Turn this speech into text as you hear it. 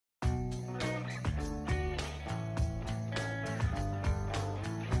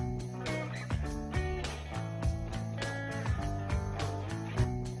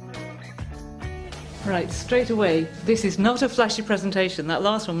Right, straight away, this is not a flashy presentation. That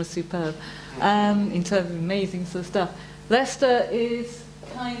last one was superb in terms of amazing sort of stuff. Leicester is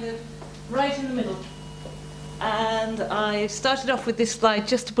kind of right in the middle. And I started off with this slide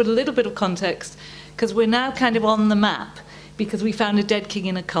just to put a little bit of context, because we're now kind of on the map, because we found a dead king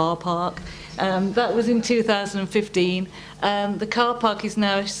in a car park. That was in 2015. The car park is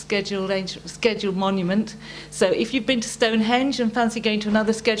now a scheduled monument. So if you've been to Stonehenge and fancy going to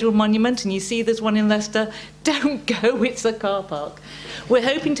another scheduled monument and you see there's one in Leicester, don't go, it's a car park. We're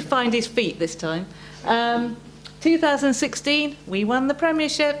hoping to find his feet this time. 2016, we won the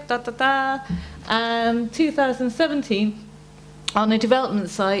Premiership, and 2017, on a development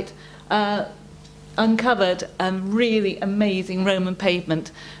site, uncovered a really amazing Roman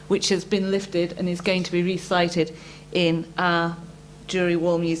pavement which has been lifted and is going to be recited in our Jury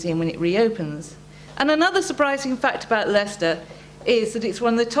Wall Museum when it reopens. And another surprising fact about Leicester is that it's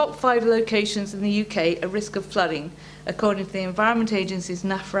one of the top 5 locations in the UK at risk of flooding, according to the Environment Agency's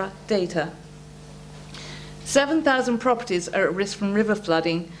NAFRA data. 7,000 properties are at risk from river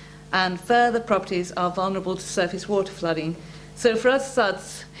flooding, and further properties are vulnerable to surface water flooding. So for us,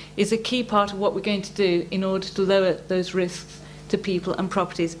 SuDS is a key part of what we're going to do in order to lower those risks to people and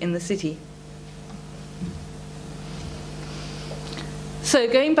properties in the city. So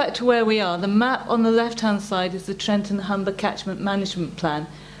going back to where we are, the map on the left-hand side is the Trent and Humber Catchment Management Plan.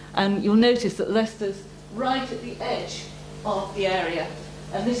 And you'll notice that Leicester's right at the edge of the area.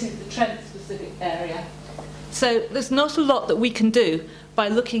 And this is the Trent-specific area. So there's not a lot that we can do by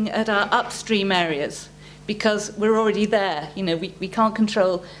looking at our upstream areas, because we're already there. You know, we can't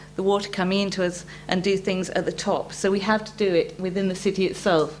control the water coming into us and do things at the top. So we have to do it within the city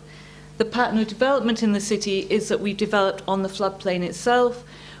itself. The pattern of development in the city is that we've developed on the floodplain itself.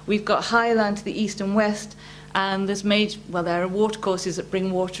 We've got high land to the east and west, and there are watercourses that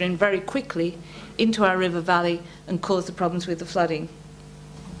bring water in very quickly into our river valley and cause the problems with the flooding.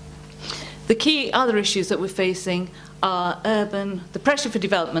 The key other issues that we're facing are the pressure for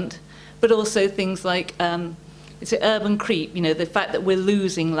development, but also things like it's urban creep, you know, the fact that we're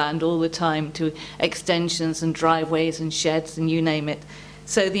losing land all the time to extensions and driveways and sheds and you name it.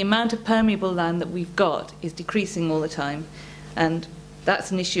 So the amount of permeable land that we've got is decreasing all the time, and that's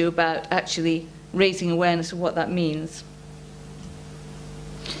an issue about actually raising awareness of what that means.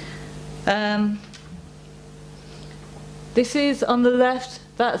 This is on the left,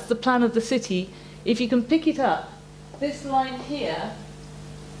 that's the plan of the city. If you can pick it up, this line here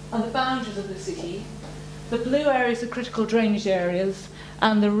are the boundaries of the city. The blue areas are critical drainage areas,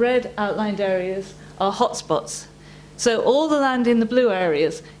 and the red outlined areas are hotspots. So all the land in the blue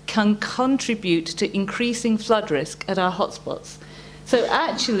areas can contribute to increasing flood risk at our hotspots. So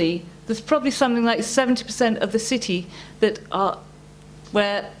actually, there's probably something like 70% of the city that are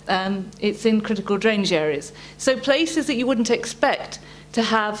where it's in critical drainage areas. So places that you wouldn't expect to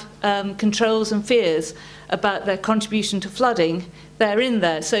have controls and fears about their contribution to flooding, they're in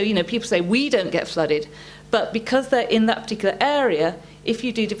there. So, you know, people say, we don't get flooded. But because they're in that particular area, if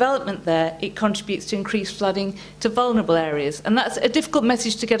you do development there, it contributes to increased flooding to vulnerable areas. And that's a difficult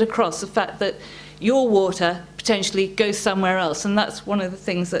message to get across, the fact that your water potentially goes somewhere else. And that's one of the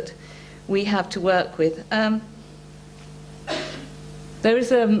things that we have to work with. There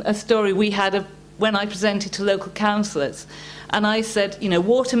is a story we had of when I presented to local councillors. And I said, you know,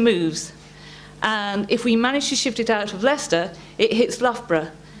 water moves. And if we manage to shift it out of Leicester, it hits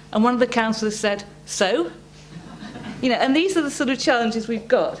Loughborough. And one of the councillors said, so? You know, and these are the sort of challenges we've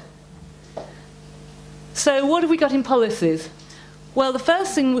got. So what have we got in policies? Well, the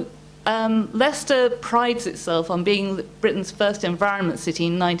first thing, Leicester prides itself on being Britain's first environment city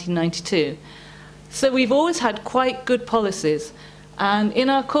in 1992. So we've always had quite good policies. And in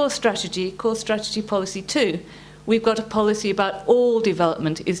our core strategy policy 2, we've got a policy about all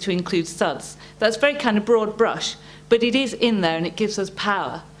development is to include SuDS. That's very kind of broad brush, but it is in there and it gives us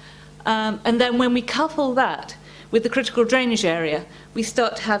power. And then when we couple that with the critical drainage area, we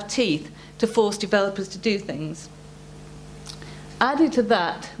start to have teeth to force developers to do things. Added to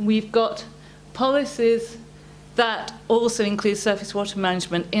that, we've got policies that also include surface water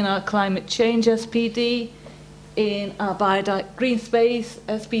management in our climate change SPD, in our green space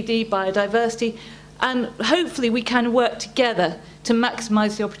SPD, biodiversity, and hopefully we can work together to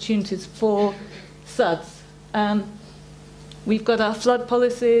maximise the opportunities for SuDS. We've got our flood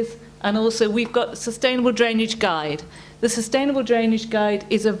policies, and also we've got the Sustainable Drainage Guide. The Sustainable Drainage Guide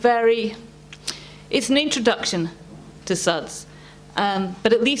is it's an introduction to SuDS,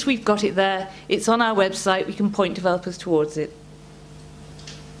 but at least we've got it there. It's on our website. We can point developers towards it.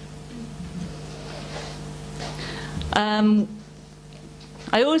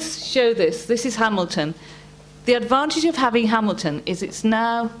 I always show this. This is Hamilton. The advantage of having Hamilton is it's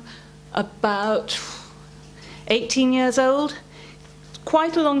now about 18 years old.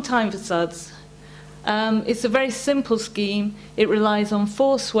 Quite a long time for SuDS. It's a very simple scheme. It relies on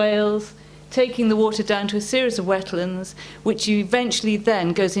 4 swales, taking the water down to a series of wetlands, which eventually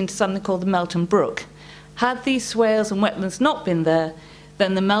then goes into something called the Melton Brook. Had these swales and wetlands not been there,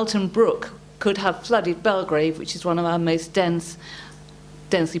 then the Melton Brook could have flooded Belgrave, which is one of our most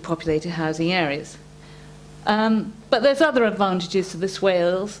densely populated housing areas. But there's other advantages to the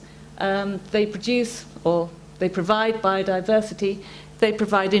swales. They produce, or they provide biodiversity, they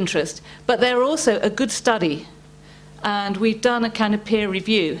provide interest, but they're also a good study. And we've done a kind of peer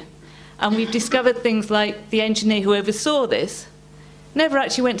review, and we've discovered things like the engineer who oversaw this never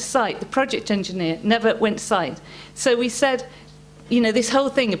actually went to site. The project engineer never went to site. So we said, you know, this whole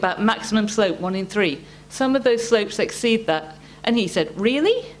thing about maximum slope 1 in 3, some of those slopes exceed that. And he said,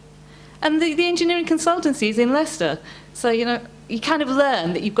 really? And the engineering consultancy is in Leicester. So, you know, you kind of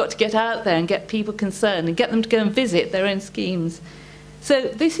learn that you've got to get out there and get people concerned and get them to go and visit their own schemes. So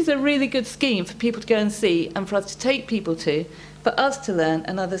this is a really good scheme for people to go and see and for us to take people to, for us to learn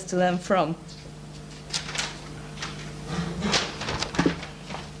and others to learn from.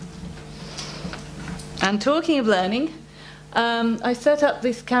 And talking of learning, I set up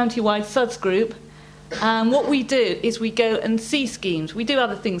this county-wide SuDS group, and what we do is we go and see schemes. We do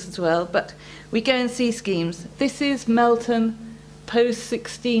other things as well, but we go and see schemes. This is Melton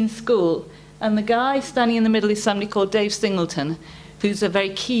Post-16 School, and the guy standing in the middle is somebody called Dave Singleton, who's a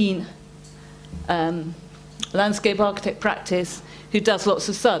very keen landscape architect practice who does lots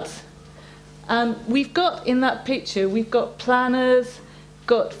of SuDS. And we've got in that picture, we've got planners,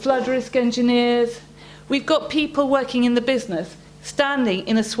 got flood risk engineers, we've got people working in the business, standing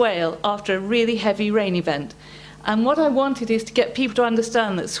in a swale after a really heavy rain event. And what I wanted is to get people to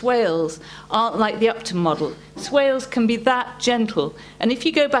understand that swales aren't like the Upton model. Swales can be that gentle. And if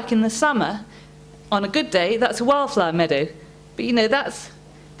you go back in the summer, on a good day, that's a wildflower meadow. But you know, that's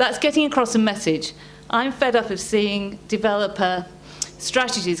getting across a message. I'm fed up of seeing developer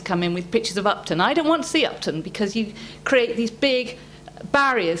strategies come in with pictures of Upton. I don't want to see Upton because you create these big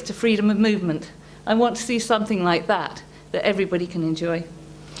barriers to freedom of movement. I want to see something like that everybody can enjoy.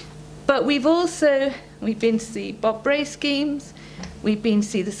 But we've been to see Bob Bray schemes, we've been to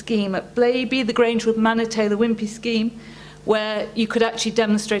see the scheme at Blaby, the Grangewood Manor Taylor Wimpey scheme, where you could actually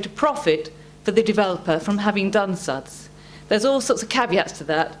demonstrate a profit for the developer from having done SuDS. There's all sorts of caveats to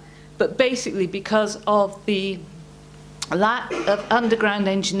that, but basically because of the lack of underground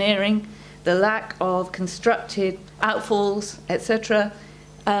engineering, the lack of constructed outfalls, etc.,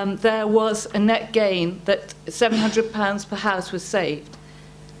 there was a net gain that £700 per house was saved.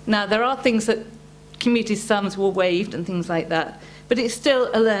 Now, there are things that community sums were waived and things like that, but it's still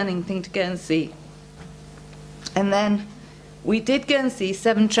a learning thing to go and see. And then we did go and see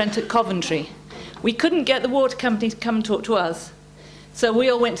Severn Trent at Coventry. We couldn't get the water company to come and talk to us, so we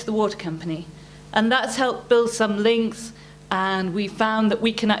all went to the water company. And that's helped build some links, and we found that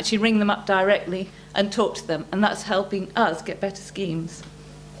we can actually ring them up directly and talk to them, and that's helping us get better schemes.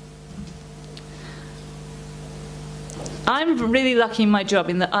 I'm really lucky in my job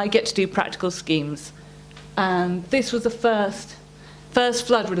in that I get to do practical schemes. And this was the first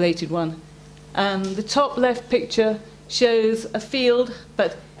flood-related one. The top left picture shows a field,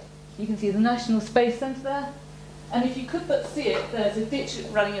 but you can see the National Space Centre there. And if you could but see it, there's a ditch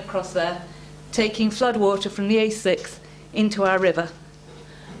running across there, taking floodwater from the A6 into our river.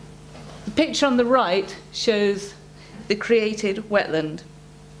 The picture on the right shows the created wetland.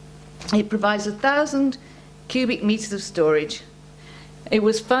 It provides 1,000 cubic metres of storage. It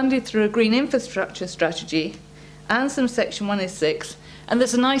was funded through a green infrastructure strategy and some Section 106. And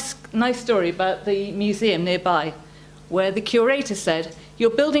there's a nice story about the museum nearby, where the curator said, you're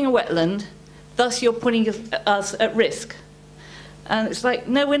building a wetland, thus you're putting us at risk. And it's like,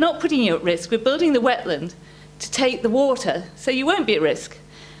 no, we're not putting you at risk. We're building the wetland to take the water, so you won't be at risk.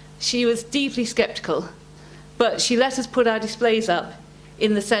 She was deeply sceptical, but she let us put our displays up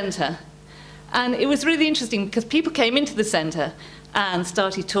in the centre. And it was really interesting because people came into the centre and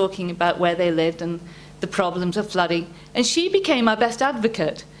started talking about where they lived and the problems of flooding. And she became our best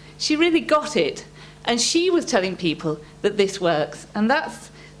advocate. She really got it. And she was telling people that this works. And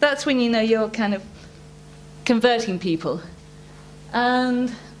that's when you know you're kind of converting people.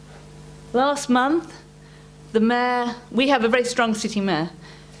 And last month, the mayor, we have a very strong city mayor.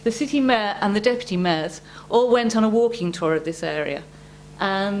 The city mayor and the deputy mayors all went on a walking tour of this area.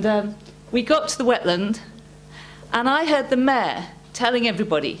 And we got to the wetland, and I heard the mayor telling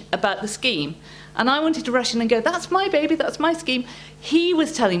everybody about the scheme. And I wanted to rush in and go, that's my baby, that's my scheme. He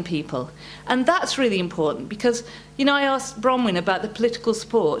was telling people. And that's really important because, you know, I asked Bronwyn about the political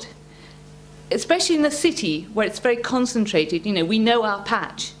support, especially in the city where it's very concentrated. You know, we know our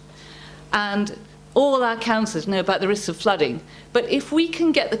patch. And all our councillors know about the risks of flooding. But if we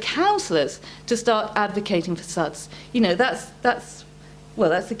can get the councillors to start advocating for SuDS, you know, that's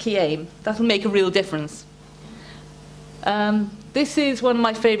the key aim. That'll make a real difference. This is one of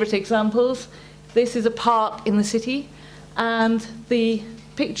my favourite examples. This is a park in the city, and the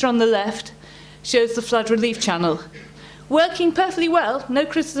picture on the left shows the flood relief channel. Working perfectly well, no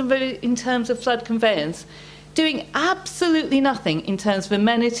criticism in terms of flood conveyance, doing absolutely nothing in terms of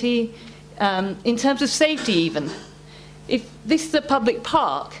amenity, in terms of safety even. If this is a public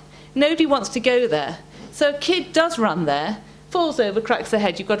park, nobody wants to go there. So a kid does run there, falls over, cracks their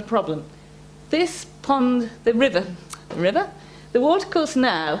head, you've got a problem. This pond, the watercourse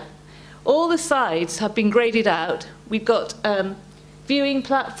now, all the sides have been graded out. We've got viewing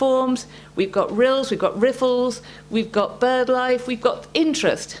platforms, we've got rills, we've got riffles, we've got bird life, we've got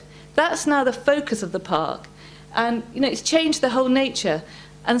interest. That's now the focus of the park. And you know, it's changed the whole nature.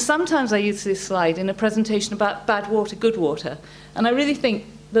 And sometimes I use this slide in a presentation about bad water, good water. And I really think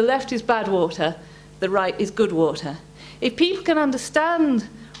the left is bad water, the right is good water. If people can understand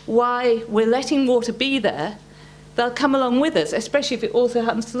why we're letting water be there, they'll come along with us, especially if it also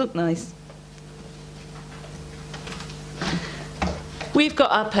happens to look nice. We've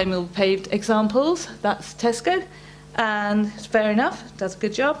got our permeable paved examples. That's Tesco, and it's fair enough, does a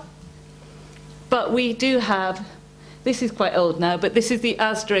good job. But we do have, this is quite old now, but this is the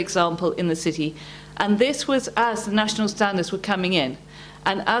Asda example in the city. And this was as the national standards were coming in.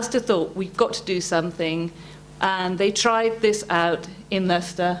 And Asda thought, we've got to do something. And they tried this out in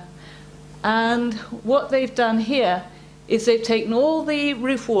Leicester. And what they've done here is they've taken all the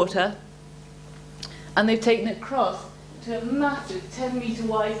roof water and they've taken it across to a massive 10-metre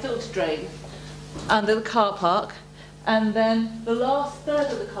wide filter drain under the car park. And then the last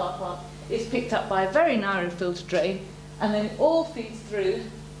third of the car park is picked up by a very narrow filter drain, and then it all feeds through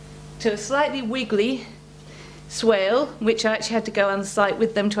to a slightly wiggly swale, which I actually had to go on site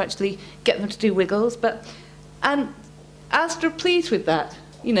with them to actually get them to do wiggles. And Asda are pleased with that.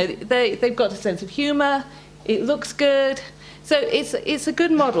 You know, they've got a sense of humour, it looks good, so it's a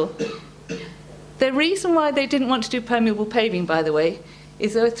good model. The reason why they didn't want to do permeable paving, by the way,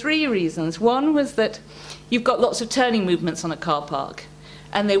 is there are three reasons. One was that you've got lots of turning movements on a car park,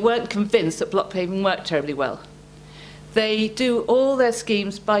 and they weren't convinced that block paving worked terribly well. They do all their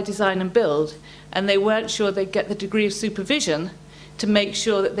schemes by design and build, and they weren't sure they'd get the degree of supervision to make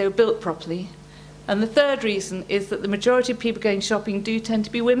sure that they were built properly. And the third reason is that the majority of people going shopping do tend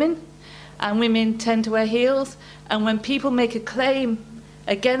to be women, and women tend to wear heels, and when people make a claim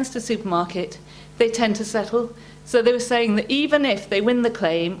against a supermarket, they tend to settle. So they were saying that even if they win the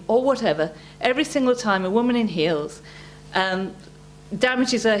claim or whatever, every single time a woman in heels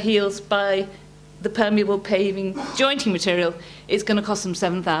damages her heels by the permeable paving jointing material, it's going to cost them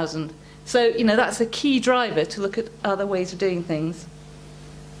 £7,000. So, you know, that's a key driver to look at other ways of doing things.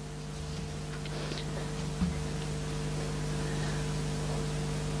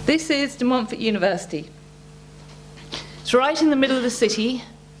 This is De Montfort University. It's right in the middle of the city.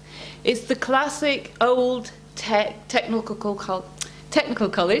 It's the classic old technical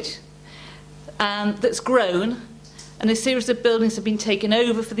college that's grown, and a series of buildings have been taken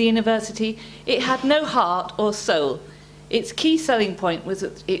over for the university. It had no heart or soul. Its key selling point was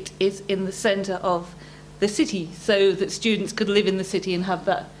that it is in the centre of the city, so that students could live in the city and have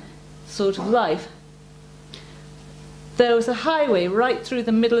that sort of life. There was a highway right through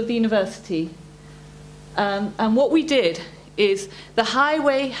the middle of the university, and what we did is the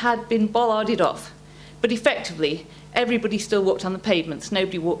highway had been bollarded off, but effectively everybody still walked on the pavements,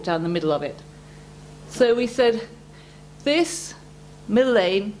 nobody walked down the middle of it. So we said, this middle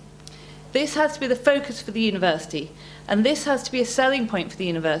lane, this has to be the focus for the university, and this has to be a selling point for the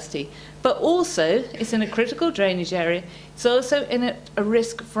university, but also it's in a critical drainage area, it's also in a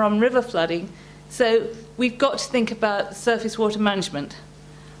risk from river flooding, so we've got to think about surface water management.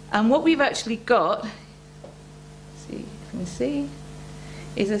 And what we've actually got,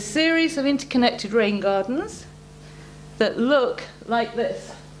 is a series of interconnected rain gardens that look like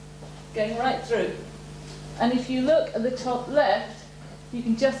this, going right through. And if you look at the top left, you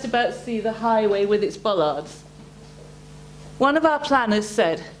can just about see the highway with its bollards. One of our planners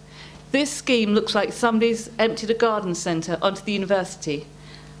said, this scheme looks like somebody's emptied a garden centre onto the university.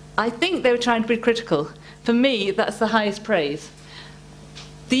 I think they were trying to be critical. For me, that's the highest praise.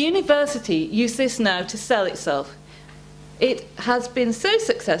 The university used this now to sell itself. It has been so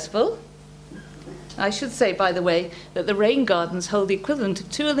successful I should say, by the way, that the rain gardens hold the equivalent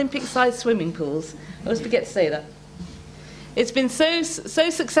of 2 Olympic-sized swimming pools. I always forget to say that. It's been so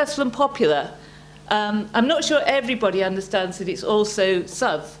successful and popular. I'm not sure everybody understands that it's also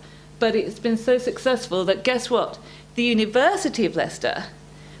SuDS, but it's been so successful that, guess what? The University of Leicester,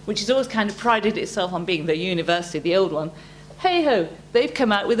 which has always kind of prided itself on being the university, the old one, hey-ho, they've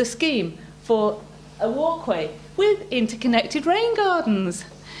come out with a scheme for a walkway with interconnected rain gardens.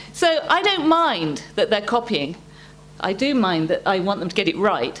 So I don't mind that they're copying. I do mind that I want them to get it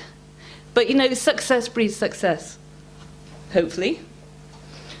right. But, you know, success breeds success, hopefully.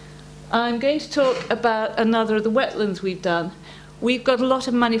 I'm going to talk about another of the wetlands we've done. We've got a lot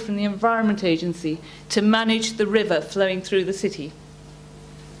of money from the Environment Agency to manage the river flowing through the city.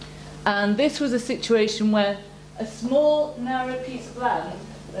 And this was a situation where a small, narrow piece of land,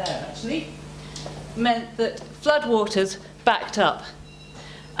 there actually, meant that floodwaters backed up.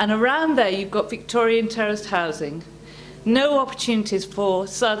 And around there you've got Victorian terraced housing. No opportunities for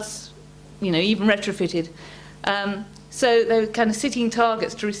SuDS, you know, even retrofitted. So they were kind of sitting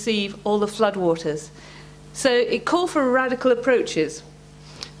targets to receive all the floodwaters. So it called for radical approaches.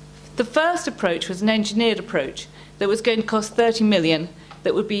 The first approach was an engineered approach that was going to cost 30 million,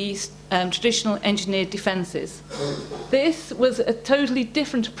 that would be traditional engineered defences. This was a totally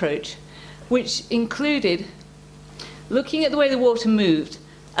different approach, which included looking at the way the water moved,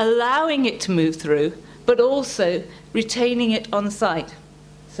 allowing it to move through, but also retaining it on site.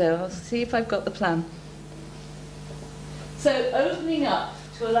 So I'll see if I've got the plan. So opening up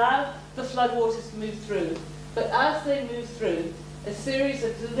to allow the floodwaters to move through, but as they move through, a series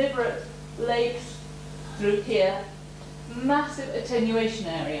of deliberate lakes through here, massive attenuation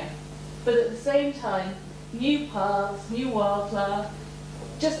area, but at the same time, new paths, new wildflower,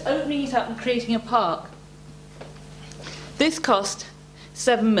 just opening it up and creating a park. This cost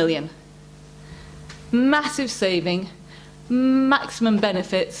 7 million. Massive saving, maximum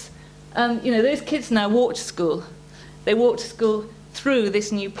benefits. And you know, those kids now walk to school. They walk to school through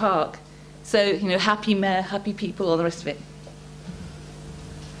this new park. So, you know, happy mayor, happy people, all the rest of it.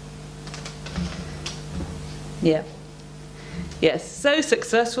 Yeah. Yes, so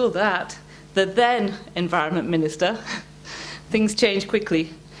successful that the then Environment Minister, things changed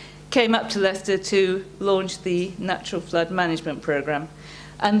quickly, came up to Leicester to launch the Natural Flood Management Programme.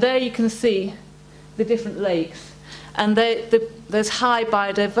 And there you can see the different lakes. And there's high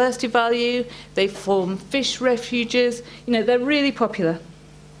biodiversity value, they form fish refuges, you know, they're really popular.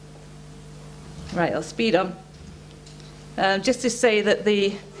 Right, I'll speed on. Just to say that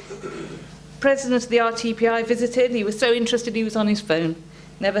the president of the RTPI visited. He was so interested he was on his phone.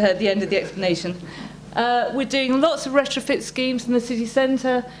 Never heard the end of the explanation. We're doing lots of retrofit schemes in the city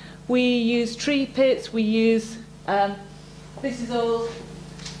centre. We use tree pits, we use, this is all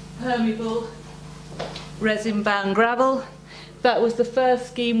permeable resin-bound gravel. That was the first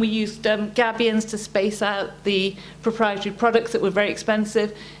scheme. We used gabions to space out the proprietary products that were very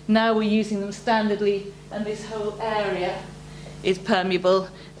expensive. Now we're using them standardly, and this whole area is permeable.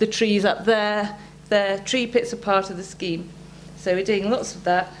 The trees up there, their tree pits are part of the scheme. So we're doing lots of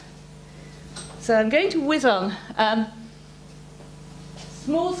that. So I'm going to whiz on.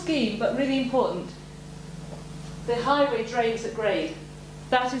 Small scheme, but really important. The highway drains at grade.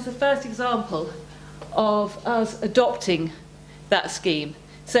 That is the first example of us adopting that scheme.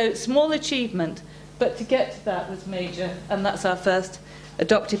 So small achievement, but to get to that was major, and that's our first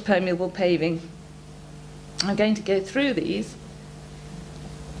adopted permeable paving. I'm going to go through these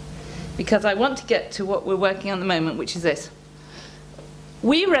because I want to get to what we're working on at the moment, which is this.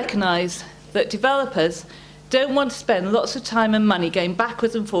 We recognise that developers don't want to spend lots of time and money going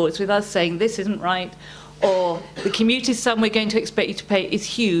backwards and forwards with us saying this isn't right, or the commuting sum we're going to expect you to pay is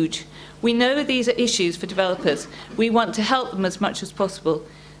huge. We know these are issues for developers. We want to help them as much as possible.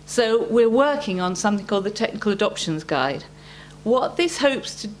 So we're working on something called the Technical Adoptions Guide. What this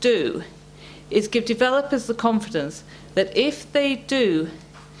hopes to do is give developers the confidence that if they do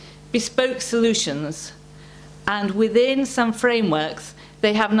bespoke solutions and within some frameworks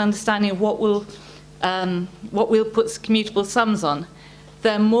they have an understanding of what we'll put commutable sums on,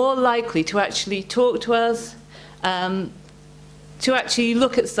 they're more likely to actually talk to us, to actually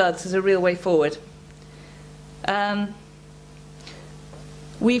look at SuDS as a real way forward.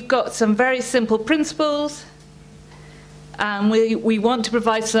 We've got some very simple principles, and we want to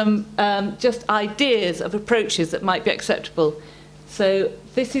provide some just ideas of approaches that might be acceptable. So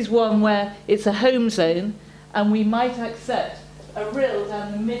this is one where it's a home zone, and we might accept a rill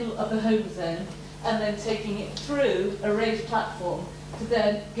down the middle of the home zone, and then taking it through a raised platform to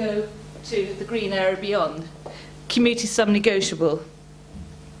then go to the green area beyond. Community sum negotiable.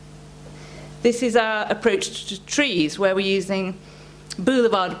 This is our approach to trees, where we're using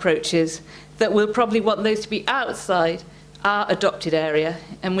boulevard approaches that we'll probably want those to be outside our adopted area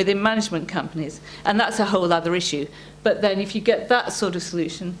and within management companies. And that's a whole other issue. But then if you get that sort of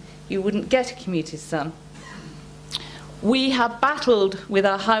solution, you wouldn't get a commuted zone. We have battled with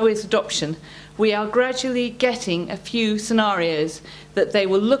our highways adoption. We are gradually getting a few scenarios that they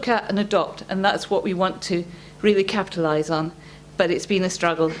will look at and adopt, and that's what we want to really capitalise on. But it's been a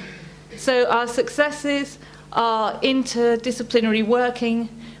struggle. So our successes are interdisciplinary working.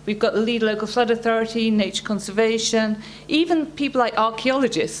 We've got the lead local flood authority, nature conservation, even people like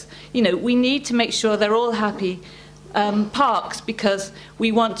archaeologists. You know, we need to make sure they're all happy. Parks, because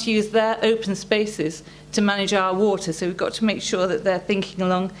we want to use their open spaces to manage our water, so we've got to make sure that they're thinking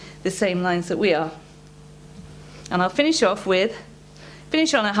along the same lines that we are. And I'll finish on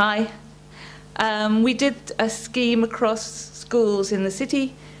a high. We did a scheme across schools in the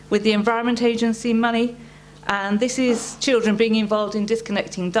city with the Environment Agency money, and this is children being involved in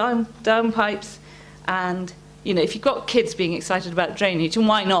disconnecting downpipes. And you know, if you've got kids being excited about drainage, and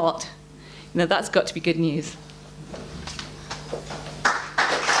why not? You know, that's got to be good news.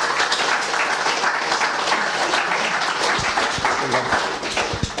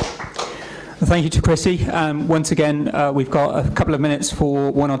 Thank you to Chryse. Once again, we've got a couple of minutes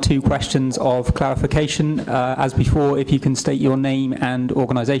for 1 or 2 questions of clarification. As before, if you can state your name and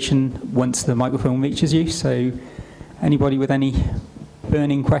organisation once the microphone reaches you. So anybody with any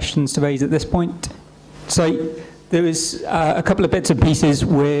burning questions to raise at this point? So there was a couple of bits and pieces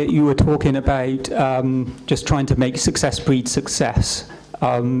where you were talking about just trying to make success breed success.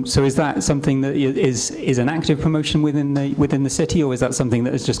 So is that something that is an active promotion within the city, or is that something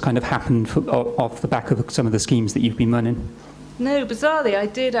that has just kind of happened off the back of some of the schemes that you've been running? No, bizarrely, I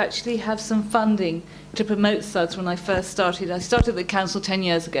did actually have some funding to promote SuDS when I first started. I started at the council 10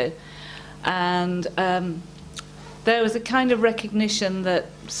 years ago, and there was a kind of recognition that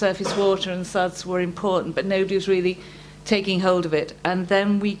surface water and SuDS were important, but nobody was really taking hold of it. And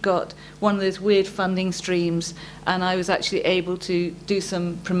then we got one of those weird funding streams, and I was actually able to do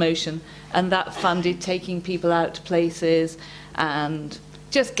some promotion, and that funded taking people out to places and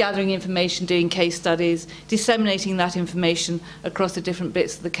just gathering information, doing case studies, disseminating that information across the different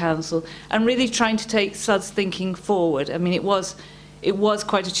bits of the council, and really trying to take SuDS thinking forward. I mean, it was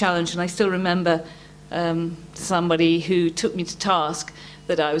quite a challenge, and I still remember somebody who took me to task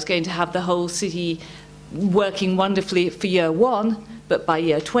that I was going to have the whole city working wonderfully for year 1, but by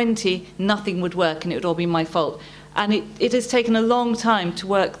year 20, nothing would work, and it would all be my fault. And it has taken a long time to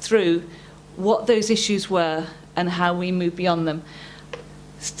work through what those issues were and how we move beyond them.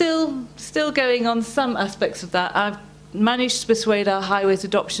 Still going on some aspects of that. I've managed to persuade our highways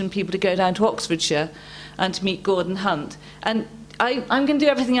adoption people to go down to Oxfordshire and to meet Gordon Hunt. And I'm going to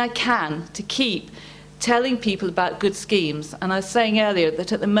do everything I can to keep telling people about good schemes. And I was saying earlier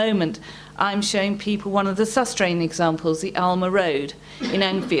that at the moment I'm showing people one of the Sustrain examples, the Alma Road in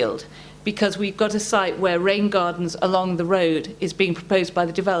Enfield, because we've got a site where rain gardens along the road is being proposed by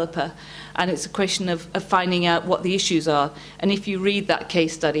the developer, and it's a question of finding out what the issues are. And if you read that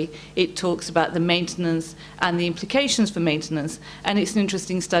case study, it talks about the maintenance and the implications for maintenance, and it's an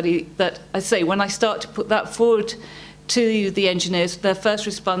interesting study that, I say, when I start to put that forward to the engineers, their first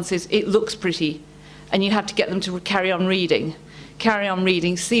response is, it looks pretty, and you have to get them to carry on reading,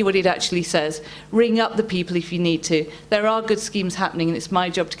 see what it actually says, ring up the people if you need to. There are good schemes happening, and it's my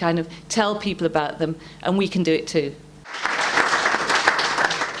job to kind of tell people about them, and we can do it too.